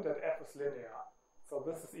assumed that f is linear. So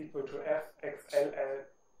this is equal to f xll.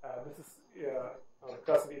 This is it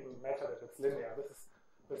doesn't even matter that it's linear. This is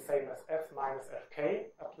the same as f minus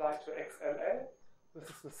fk applied to xll. This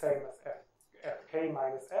is the same as fk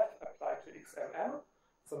minus f applied to xmm.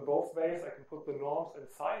 So in both ways I can put the norms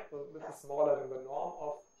inside. So this is smaller than the norm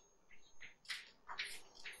of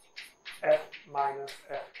f minus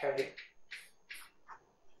fk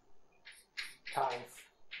times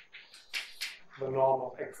the norm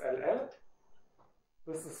of xll.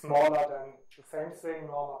 This is smaller than the same thing,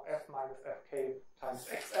 norm of f minus fk times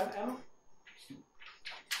xmm.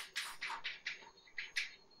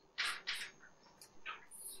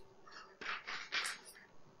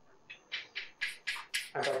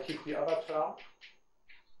 And I keep the other term.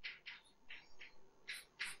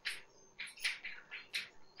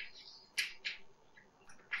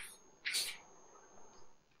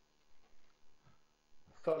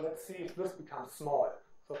 So let's see if this becomes small.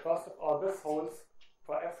 So first of all, this holds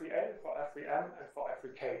for every L, for every M, and for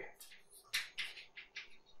every K.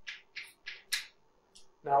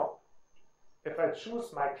 Now, if I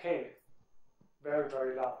choose my K very,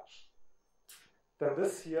 very large, then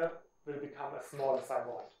this here will become as small as I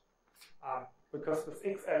want. Because this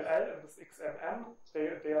XLL and this XMM,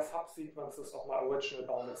 they are subsequences of my original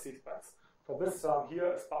bounded sequence. So this term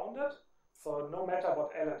here is bounded, so no matter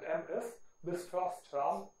what L and M is, this first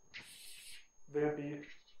term will be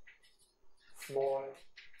small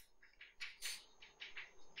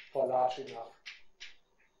for large enough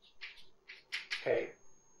K.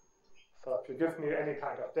 So if you give me any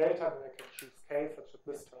kind of data, then I can choose K such that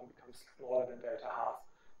this term becomes smaller than delta half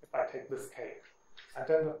if I take this K. And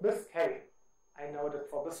then with this K, I know that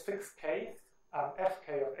for this fixed K,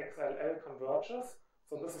 Fk of XLL converges.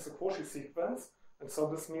 So this is a Cauchy sequence. And so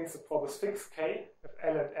this means that for this fixed K, if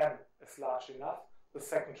L and M is large enough, the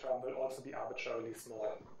second term will also be arbitrarily small.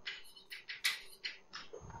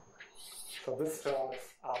 So this term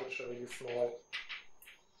is arbitrarily small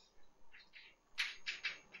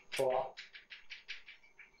for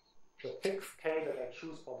the fixed K that I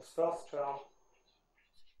choose for this first term,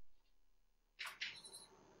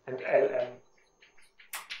 and Lm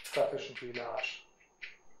sufficiently large.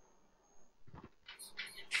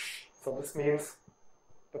 So this means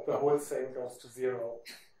that the whole thing goes to 0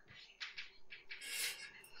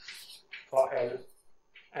 for L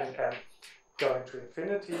and M going to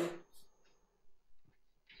infinity.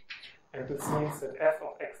 And this means that f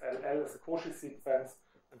of XLL is a Cauchy sequence,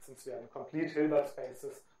 and since we are in complete Hilbert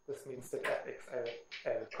spaces, this means that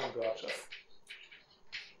fxll converges.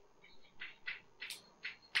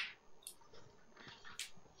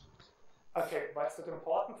 Okay, why is it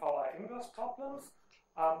important for our inverse problems?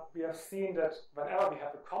 We have seen that whenever we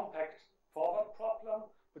have a compact forward problem,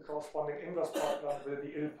 the corresponding inverse problem will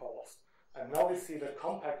be ill-posed. And now we see that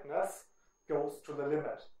compactness goes to the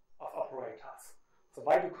limit of operators. So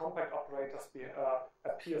why do compact operators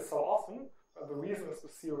appear so often? Well, the reason is the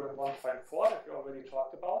theorem 1.4 that we already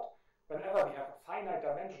talked about. Whenever we have a finite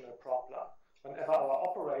dimensional problem, whenever our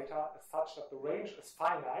operator is such that the range is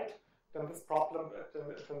finite, then this problem,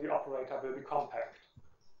 then the operator will be compact.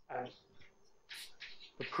 And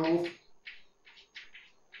the proof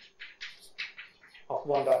of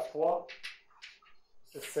 1.4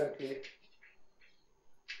 is simply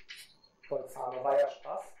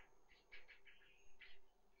Bolzano-Weierstrass.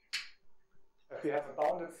 If we have a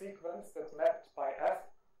bounded sequence that's mapped by f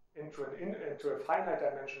into a finite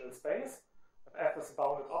dimensional space, if f is a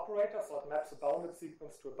bounded operator, so it maps a bounded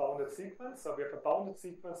sequence to a bounded sequence. So we have a bounded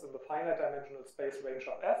sequence in the finite dimensional space range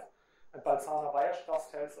of f, and Bolzano-Weierstrass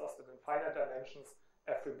tells us that in finite dimensions,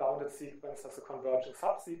 every bounded sequence has a converging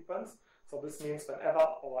subsequence. So this means whenever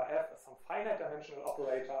our f is some finite dimensional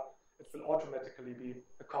operator, it will automatically be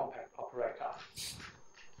a compact operator.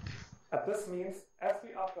 And this means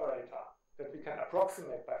every operator that we can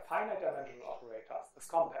approximate by finite dimensional operators is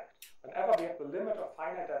compact. Whenever we have the limit of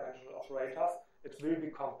finite dimensional operators, it will be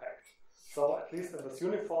compact. So at least in this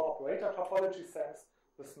uniform operator topology sense,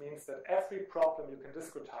 this means that every problem you can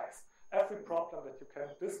discretize, every problem that you can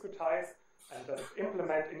discretize and then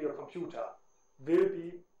implement in your computer will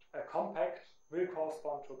be a compact, will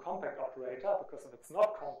correspond to a compact operator, because if it's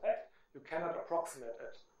not compact, you cannot approximate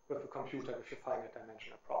it with the computer with your finite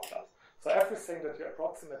dimensional problems. So everything that you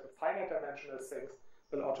approximate with finite dimensional things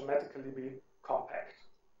will automatically be compact.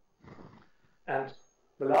 And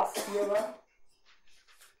the last theorem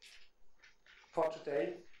for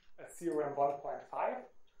today is theorem 1.5.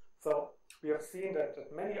 So we have seen that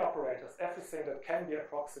many operators, everything that can be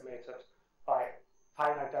approximated by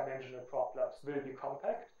finite dimensional problems will be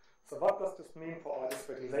compact. So what does this mean for our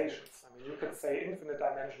discretizations? I mean, you could say infinite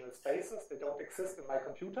dimensional spaces, they don't exist in my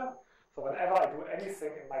computer. So whenever I do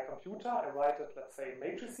anything in my computer, I write it, let's say, in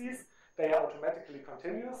matrices, they are automatically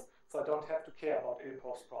continuous, so I don't have to care about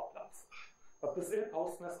ill-post problems. But this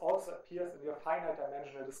ill-postness also appears in your finite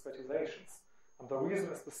dimensional discretizations. And the reason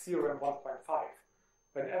is the theorem 1.5.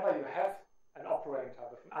 Whenever you have an operator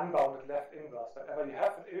with an unbounded left inverse, whenever you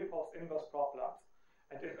have an ill-post inverse problem,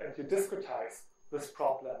 and you discretize this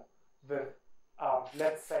problem with,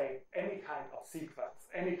 let's say, any kind of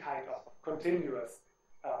sequence, any kind of continuous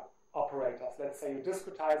operators. Let's say you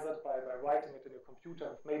discretize it by writing it in your computer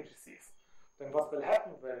with matrices. Then what will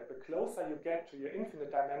happen the closer you get to your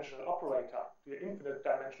infinite dimensional operator, to your infinite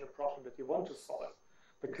dimensional problem that you want to solve,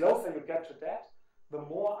 the closer you get to that, the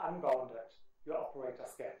more unbounded your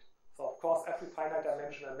operators get. So of course every finite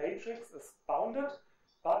dimensional matrix is bounded,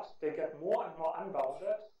 but they get more and more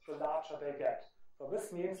unbounded the larger they get. So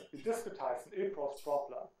this means if we discretize an ill-post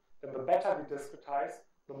problem, then the better we discretize,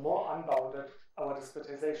 the more unbounded our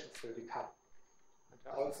discretizations will become. And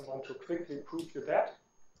I also want to quickly prove you that.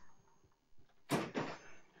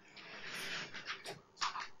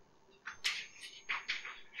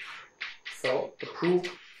 So the proof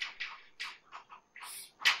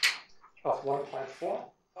of 1.45.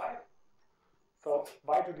 So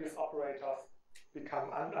why do these operators become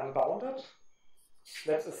unbounded?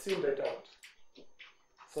 Let's assume they don't.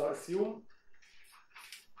 So assume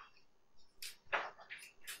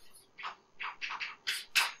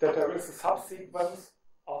that there is a subsequence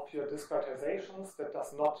of your discretizations that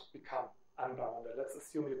does not become unbounded. Let's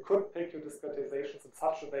assume you could pick your discretizations in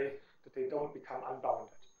such a way that they don't become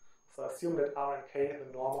unbounded. So assume that R and K,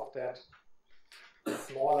 the norm of that, is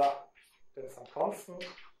smaller than some constant,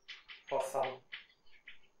 for some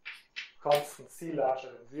constant C larger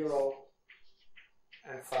than 0,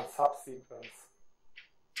 and some subsequence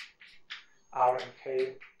R and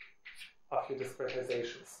K of your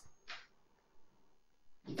discretizations.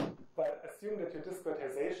 But assume that your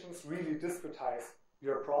discretizations really discretize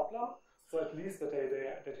your problem, so at least that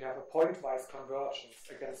you have a pointwise convergence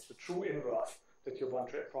against the true inverse that you want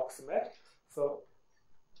to approximate. So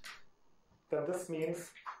then this means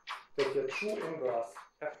that your true inverse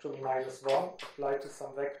f to the minus 1 applied to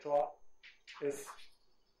some vector is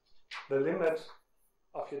the limit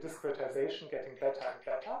of your discretization getting better and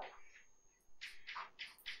better.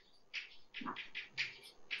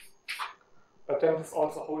 But then this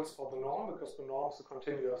also holds for the norm, because the norm is a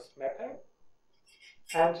continuous mapping.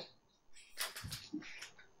 And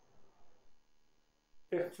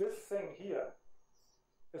if this thing here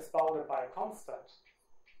is bounded by a constant,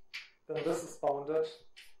 then this is bounded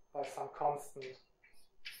by some constant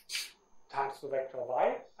times the vector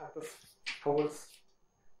y, and this holds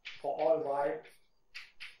for all y,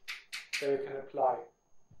 where you can apply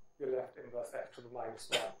your left inverse f to the minus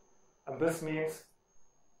 1. And this means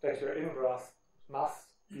that your inverse must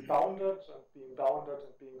be bounded, and being bounded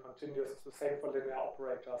and being continuous is the same for linear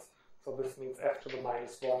operators. So this means f to the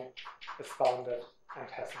minus 1 is bounded and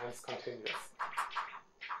hence continuous.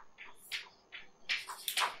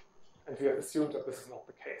 And we have assumed that this is not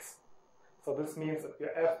the case. So this means if your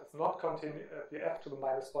f is not continuous, if your f to the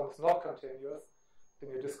minus 1 is not continuous, then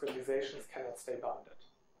your discretizations cannot stay bounded.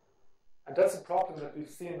 And that's a problem that we've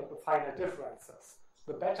seen with the finite differences.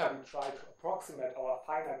 The better we try to approximate our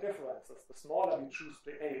finite differences, the smaller we choose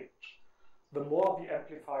the age, the more we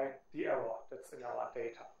amplify the error that's in our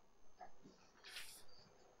data.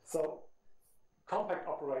 So compact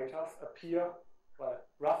operators appear, well,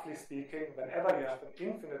 roughly speaking, whenever you have an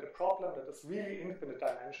infinite problem that is really infinite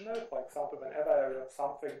dimensional. For example, whenever you have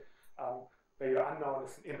something where your unknown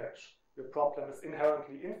is an image, your problem is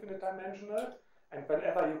inherently infinite dimensional. And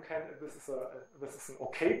whenever you can, this is an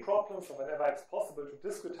okay problem, so whenever it's possible to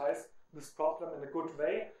discretize this problem in a good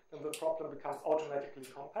way, then the problem becomes automatically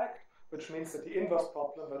compact, which means that the inverse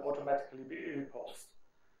problem will automatically be ill-posed.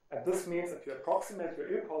 And this means if you approximate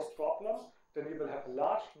your ill-posed problem, then you will have a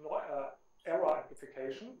large error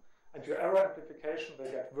amplification, and your error amplification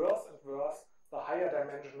will get worse and worse the higher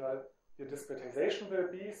dimensional your discretization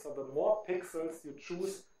will be. So the more pixels you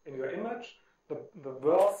choose in your image, the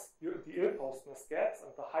worse the ill-postedness gets,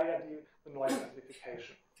 and the higher the noise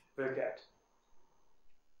amplification will get.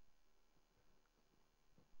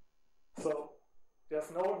 So there's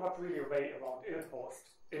not really a way around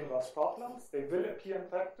ill-posed inverse problems. They will appear in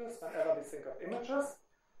practice whenever we think of images,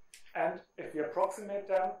 and if we approximate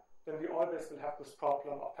them, then we always will have this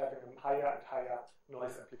problem of having a higher and higher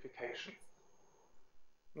noise amplification.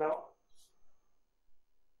 Now,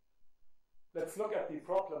 let's look at the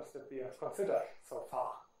problems that we have considered so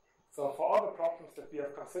far. So for all the problems that we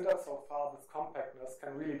have considered so far, this compactness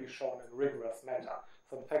can really be shown in a rigorous manner.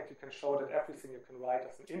 So in fact, you can show that everything you can write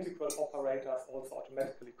as an integral operator is also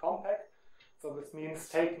automatically compact. So this means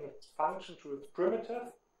taking a function to its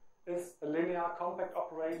primitive is a linear compact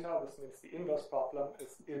operator. This means the inverse problem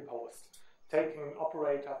is ill-posed. Taking an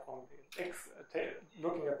operator from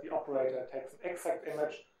looking at the operator takes an exact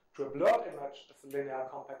image to a blurred image is a linear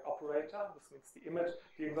compact operator. This means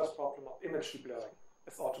the inverse problem of image deblurring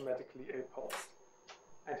is automatically ill-posed.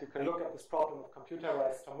 And you can look at this problem of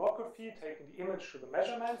computerized tomography, taking the image to the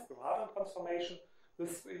measurements, the radon transformation.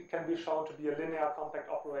 This can be shown to be a linear compact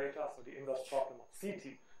operator, so the inverse problem of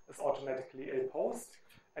CT is automatically ill-posed.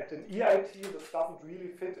 At an EIT, this doesn't really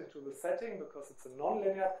fit into the setting because it's a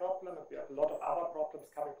non-linear problem, and we have a lot of other problems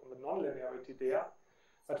coming from the non-linearity there.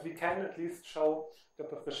 But we can at least show that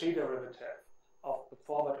the Fauché derivative of the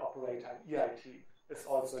forward operator in EIT is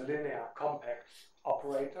also a linear compact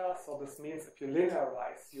operator. So this means if you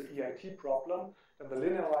linearize your EIT problem, then the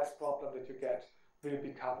linearized problem that you get will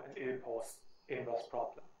become an ill-posed inverse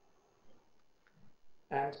problem.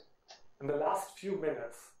 And in the last few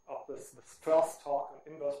minutes of this first talk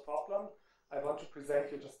on inverse problem, I want to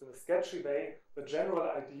present you just in a sketchy way the general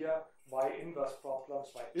idea why inverse problems,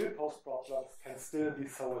 why ill-posed problems can still be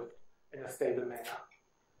solved in a stable manner.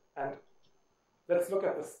 And let's look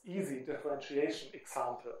at this easy differentiation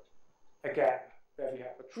example again, where we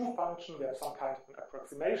have a true function, we have some kind of an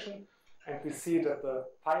approximation, and we see that the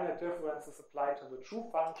finite differences applied to the true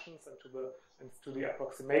functions and to the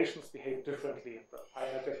approximations behave differently. The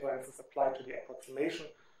finite differences applied to the approximation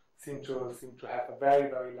seem to have a very,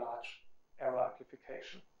 very large error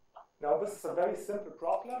amplification. Now, this is a very simple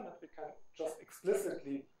problem, and we can just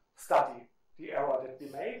explicitly study the error that we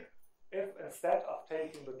make if instead of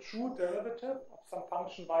taking the true derivative of some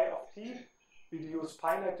function y of t, we use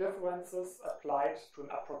finite differences applied to an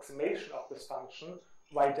approximation of this function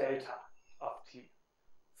y delta of t.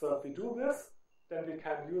 So if we do this, then we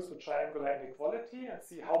can use the triangular inequality and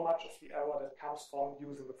see how much is the error that comes from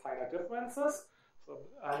using the finite differences,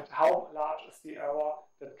 and how large is the error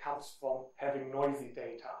that comes from having noisy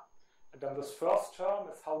data. And then this first term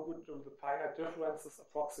is how good do the finite differences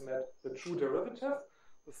approximate the true derivative.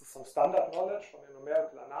 This is some standard knowledge from your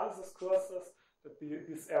numerical analysis courses, that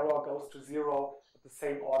this error goes to 0 at the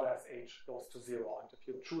same order as h goes to 0. And if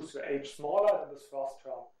you choose your h smaller, then this first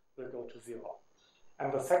term will go to 0.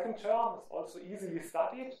 And the second term is also easily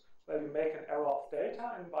studied, where you make an error of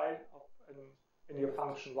delta in your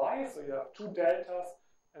function y. So you have two deltas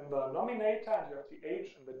in the nominator, and you have the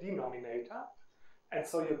h in the denominator. And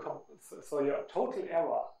so your total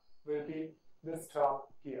error will be this term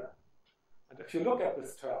here. And if you look at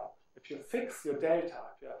this term, if you fix your delta,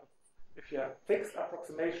 if you have fixed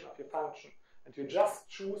approximation of your function, and you just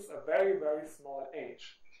choose a very, very small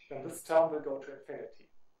h, then this term will go to infinity.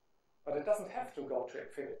 But it doesn't have to go to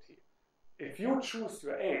infinity. if you choose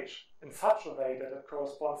your h in such a way that it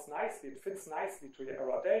corresponds nicely, it fits nicely to your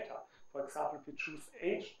error delta, for example, if you choose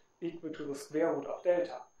h equal to the square root of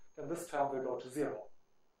delta, then this term will go to 0.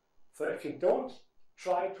 So if you don't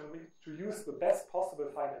try to use the best possible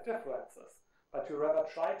finite differences, but you rather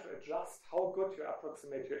try to adjust how good you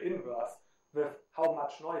approximate your inverse with how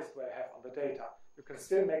much noise do I have on the data, you can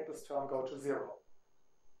still make this term go to 0.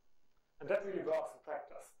 And that really works in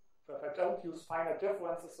practice. So if I don't use finite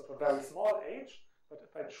differences of a very small h, but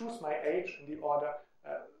if I choose my h in the order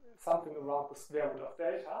something around the square root of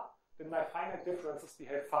delta, then my finite differences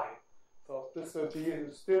behave fine. So this will be, you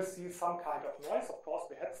still see some kind of noise. Of course,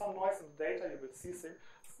 we had some noise in the data. You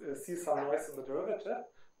will see some noise in the derivative,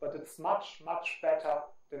 but it's much, much better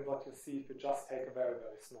than what you see if you just take a very,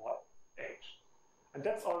 very small h. And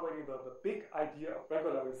that's already the big idea of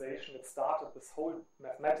regularization that started this whole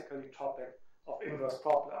mathematical topic of inverse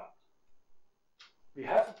problem. We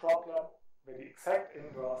have a problem where the exact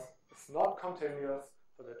inverse is not continuous,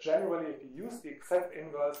 so that generally if you use the exact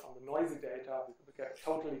inverse on the noisy data, we get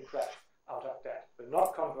totally crap out of that. It will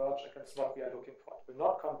not converge against what we are looking for. It will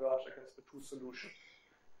not converge against the true solution.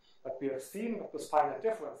 But we have seen with this finite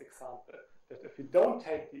difference example that if we don't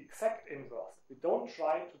take the exact inverse, if we don't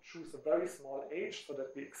try to choose a very small h so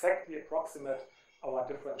that we exactly approximate our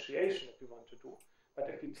differentiation that we want to do, but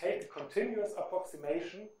if we take a continuous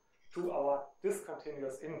approximation to our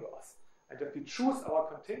discontinuous inverse, and if we choose our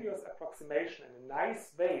continuous approximation in a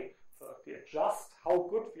nice way, so if we adjust how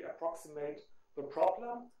good we approximate the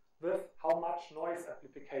problem with how much noise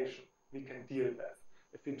amplification we can deal with.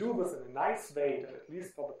 If we do this in a nice way, then at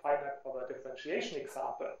least for the differentiation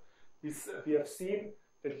example, we have seen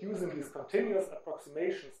that using these continuous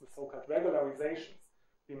approximations, the so-called regularizations,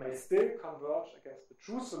 we may still converge against the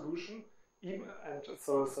true solution,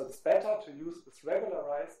 so it's better to use this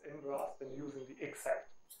regularized inverse than using the exact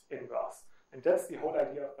inverse. And that's the whole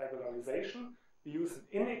idea of regularization. We use an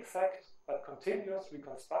inexact but continuous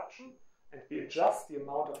reconstruction, and we adjust the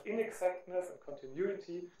amount of inexactness and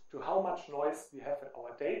continuity to how much noise we have in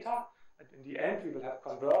our data, and in the end we will have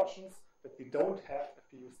convergence that we don't have if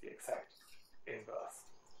we use the exact inverse.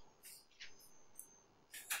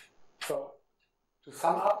 So, to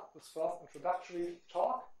sum up this first introductory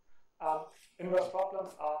talk, inverse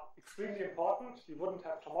problems are extremely important. We wouldn't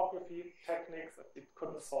have tomography techniques if we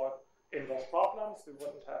couldn't solve inverse problems. We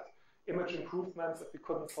wouldn't have image improvements if we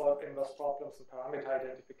couldn't solve inverse problems, and parameter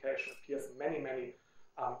identification appears in many, many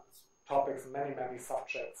topics, many, many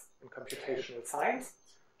subjects in computational science.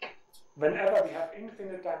 Whenever we have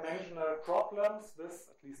infinite dimensional problems, this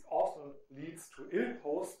at least often leads to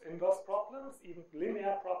ill-posed inverse problems. Even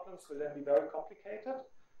linear problems will then be very complicated.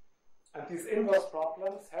 And these inverse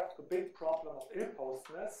problems have the big problem of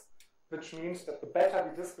ill-posedness, which means that the better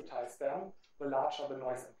we discretize them, the larger the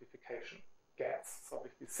noise amplification gets. So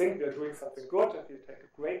if we think we are doing something good, if we take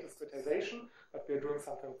a great discretization, but we are doing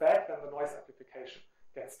something bad, then the noise amplification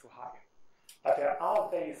gets too high. But there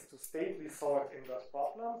are ways to stably solve inverse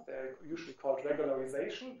problems. They're usually called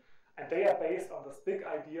regularization, and they are based on this big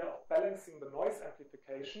idea of balancing the noise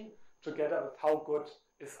amplification together with how good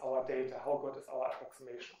is our data, how good is our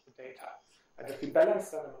approximation of the data. And if we balance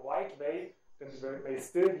them in the right way, then we may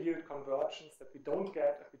still yield convergence that we don't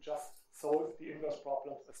get if we just solve the inverse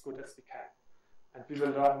problems as good as we can. And we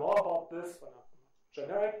will learn more about this from a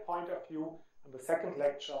generic point of view in the second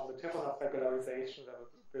lecture on the Tikhonov regularization, that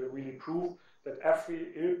will really prove that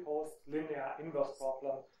every ill-posed linear inverse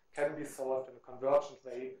problem can be solved in a convergent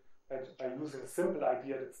way by using a simple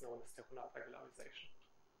idea that's known as Tikhonov regularization.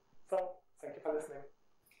 So, thank you for listening.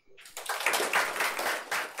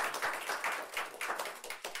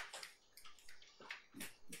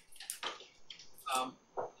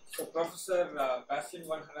 So Professor Bastian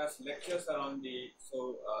van Hara's lectures are on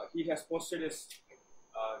he has posted his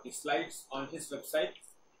the slides on his website,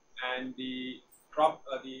 and the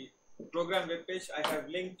program webpage I have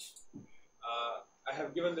linked. I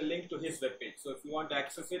have given the link to his webpage. So if you want to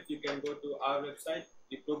access it, you can go to our website,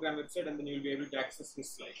 the program website, and then you'll be able to access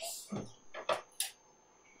his slides.